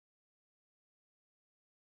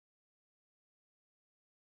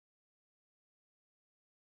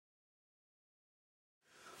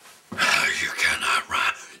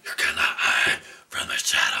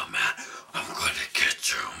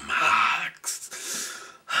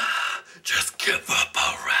Give up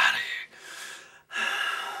already.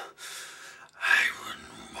 I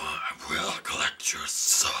will collect your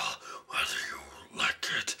soul, whether you like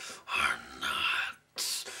it or not.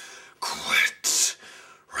 Quit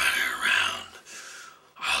running around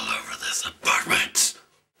all over this apartment.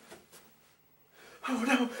 Oh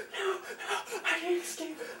no, I need to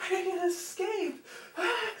escape. I need to escape.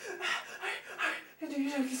 I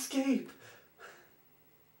need to escape.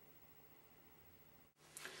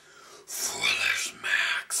 Foolish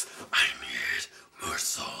Max, I need more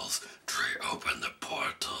souls to reopen the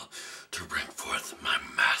portal, to bring forth my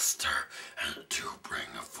master, and to bring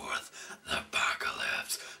forth the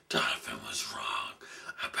apocalypse. Donovan was wrong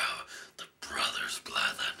about the brother's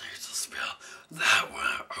blood that needs to spill. That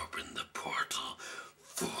won't open the portal.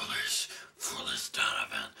 Foolish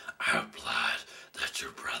Donovan. I applied that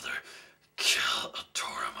your brother kill or tore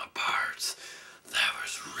him apart. That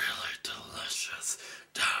was really delicious.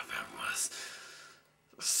 Donovan was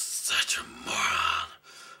such a moron.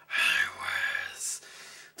 Anyways,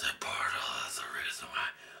 the portal is the reason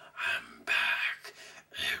why I'm back.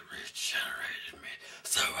 It regenerated me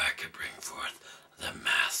so I could bring forth the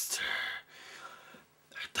master.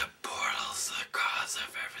 The portal's the cause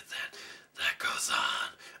of everything that goes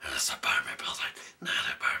on in this apartment building, not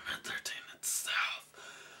apartment 13 itself.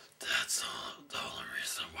 That's the only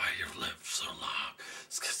reason why you've lived so long.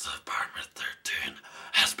 It's because the apartment 13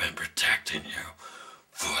 has been protecting you,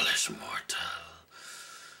 foolish mortal.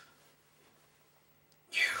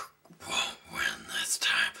 You won't win this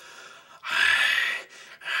time. I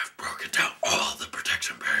have broken down all the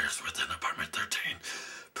protection barriers within apartment 13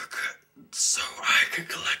 so I can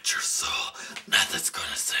collect your soul. Nothing's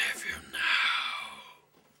gonna save you now.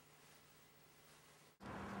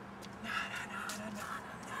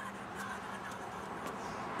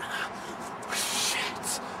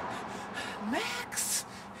 Shit! Max?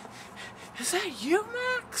 Is that you,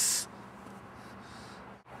 Max?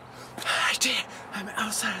 I did. I'm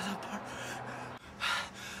outside of the park.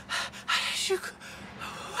 You...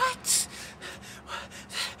 What?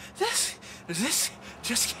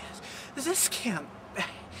 This can't...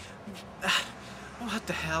 What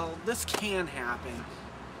the hell? This can't happen.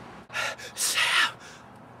 Sam!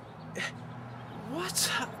 What's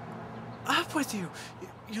up with you?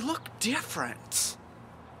 You look different.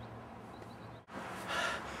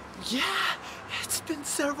 Yeah, it's been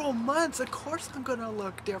several months. Of course I'm gonna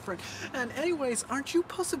look different. And anyways, aren't you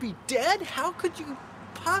supposed to be dead? How could you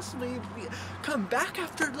possibly come back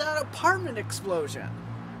after that apartment explosion?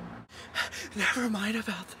 Never mind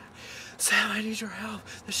about that. Sam, I need your help.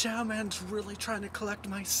 The Shadow Man's really trying to collect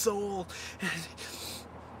my soul. And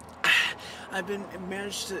I've been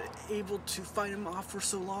able to fight him off for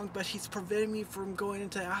so long, but he's preventing me from going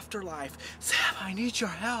into afterlife. Sam, I need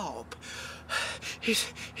your help.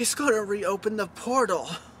 He's going to reopen the portal.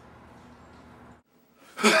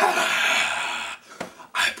 I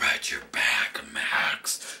brought you back,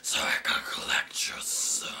 Max, so I can collect your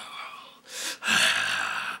soul.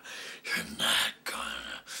 You're not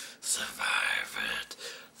gonna survive it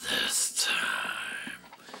this time.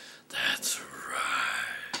 That's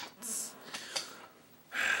right.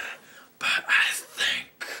 But I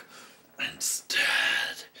think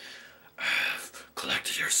instead of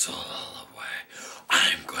collecting your soul all the way,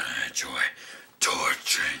 I'm gonna enjoy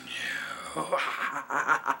torturing you.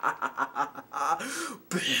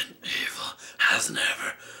 Being evil has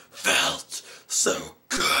never felt so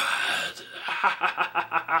good.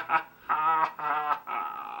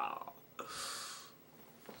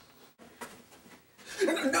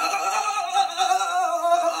 No!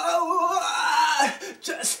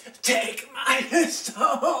 Just take my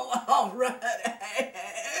soul already!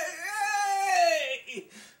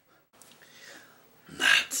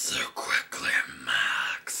 Not so quickly,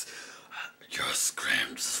 Max. Your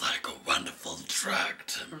scream is like a wonderful drug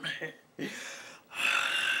to me.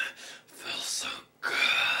 Feels so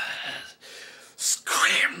good.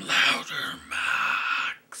 Scream louder,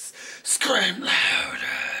 Max. Scream louder.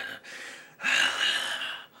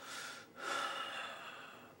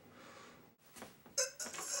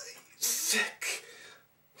 Sick.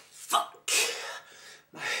 Fuck.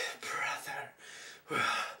 My brother will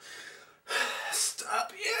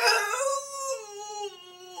stop you.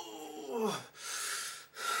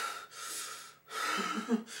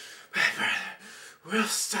 My brother will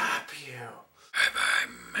stop you. Bye-bye,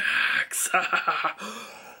 Max.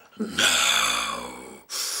 No.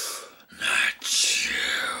 Not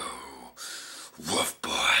you. Wolf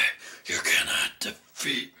boy, you cannot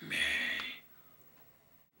defeat me.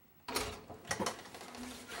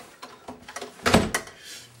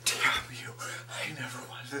 Damn you. I never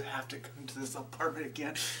wanted to have have to come to this apartment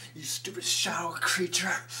again, you stupid shadow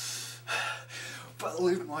creature. But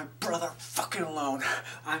leave my brother fucking alone.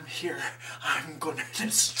 I'm here. I'm gonna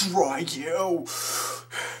destroy you.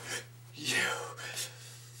 You.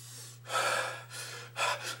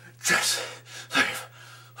 Just leave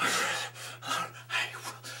my brother alone. I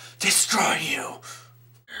will destroy you.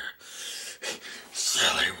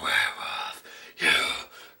 Silly werewolf, you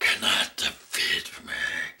cannot defeat me.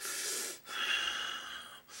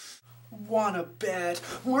 Wanna bet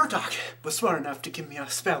Murdoch was smart enough to give me a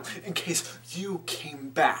spell in case you came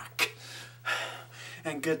back.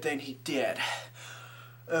 And good thing he did.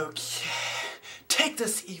 Okay. Take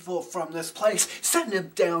this evil from this place, send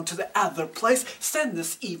him down to the other place, send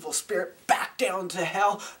this evil spirit back down to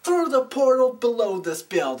hell through the portal below this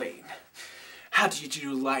building. How did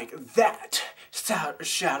you like that,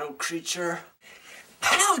 shadow creature?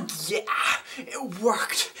 Hell yeah! It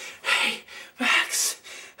worked! Hey, Max,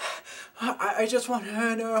 I just want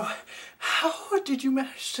to know, how did you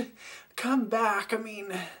manage to come back? I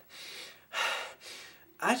mean,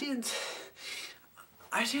 I didn't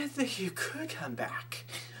think you could come back.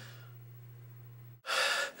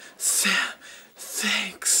 Sam,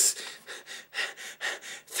 thanks.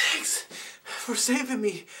 Thanks for saving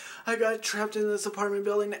me. I got trapped in this apartment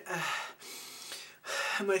building.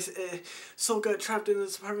 My soul got trapped in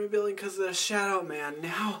this apartment building because of the Shadow Man.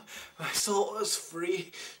 Now my soul is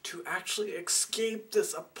free to actually escape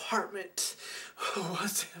this apartment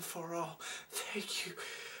once and for all. Thank you,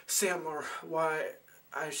 Sam, or why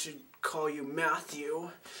I should call you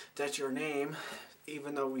Matthew. That's your name,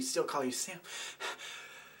 even though we still call you Sam.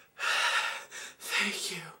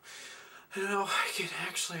 Thank you. Now I can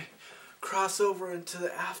actually cross over into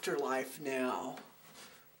the afterlife now.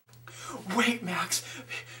 Wait, Max,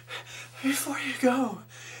 before you go,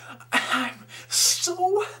 I'm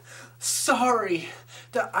so sorry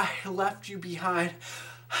that I left you behind.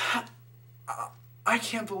 I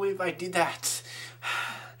can't believe I did that.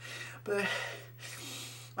 But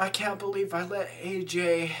I can't believe I let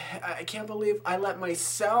AJ, I can't believe I let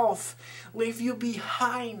myself leave you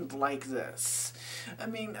behind like this. I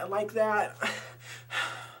mean, like that.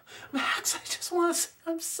 Max, I just want to say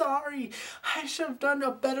I'm sorry. I should have done a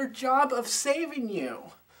better job of saving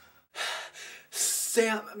you.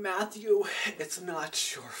 Sam, Matthew, it's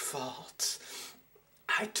not your fault.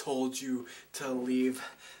 I told you to leave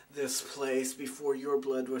this place before your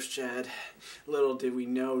blood was shed. Little did we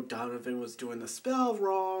know Donovan was doing the spell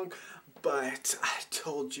wrong, but I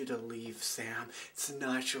told you to leave, Sam. It's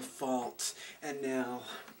not your fault. And now,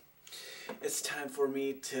 it's time for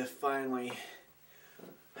me to finally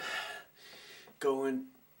go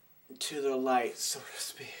into the light, so to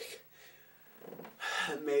speak.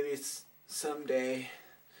 Maybe someday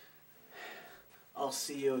I'll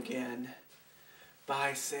see you again.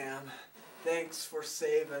 Bye, Sam. Thanks for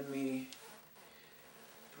saving me,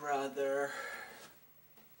 brother.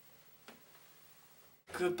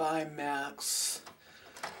 Goodbye, Max.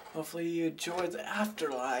 Hopefully you enjoy the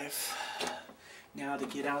afterlife. Now to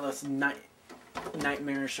get out of this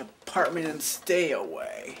nightmarish apartment and stay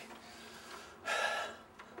away.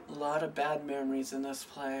 A lot of bad memories in this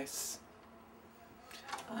place.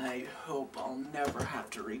 I hope I'll never have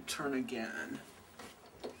to return again.